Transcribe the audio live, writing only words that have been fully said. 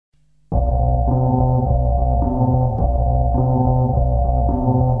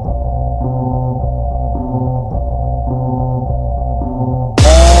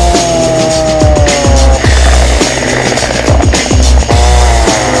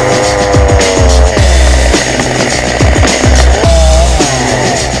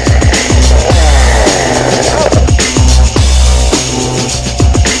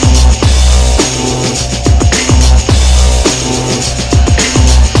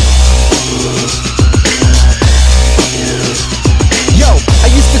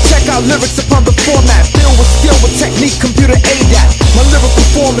My lyrics upon the format, filled with skill with technique, computer ADAT. My lyrical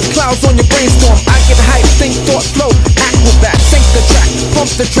form is clouds on your brainstorm. I get hype, think, thought, flow, acrobat. Sync the track, pump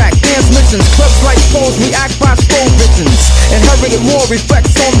the track, dance missions. Clubs like pose, react by scroll visions. Inherited more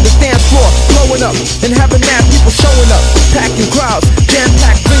reflects on the dance floor. Blowing up and having mad people showing up. Packing crowds,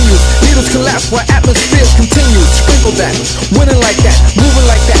 jam-packed venues. Needles collapse while atmospheres continue. Sprinkle that, winning like that, moving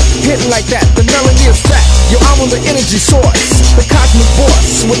like that, hitting like that. The melody is fat. Yo, I'm on the energy source. The cosmic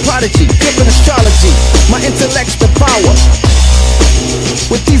boss with prodigy, flipping astrology. My intellect's the power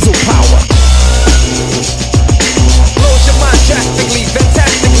with diesel power. Blows your mind drastically,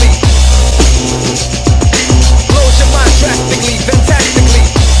 fantastically. Blows your mind drastically, fantastically.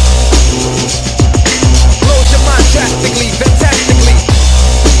 Blows your mind drastically, fantastically.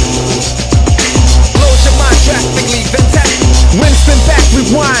 Blows your mind drastically, fantastically. Wind spin back,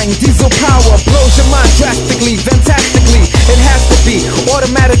 rewind, diesel power. Blows your mind drastically, fantastically. It has to be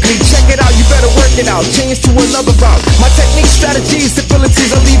automatically. Check it out, you better work it out. Change to another route. My technique, strategies,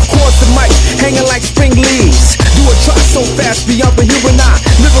 abilities, I leave chords and mic hanging like spring leaves. Do a try so fast beyond the human eye.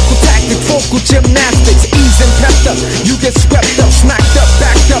 Lyrical tactics, vocal gymnastics, ease and pepped up. You get swept up, smacked up,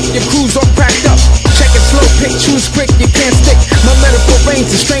 backed up. Your crew's all cracked up. Check it slow, pick, choose quick, you can't stick. My metaphor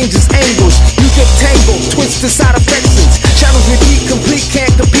range is strangest angles. You get tangled, twisted side affections. Channels repeat, complete,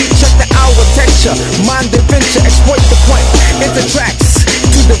 can't compete. Check the hour texture, mind adventure, exploit the point. Enter tracks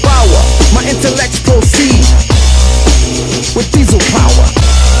to devour. My intellects proceed.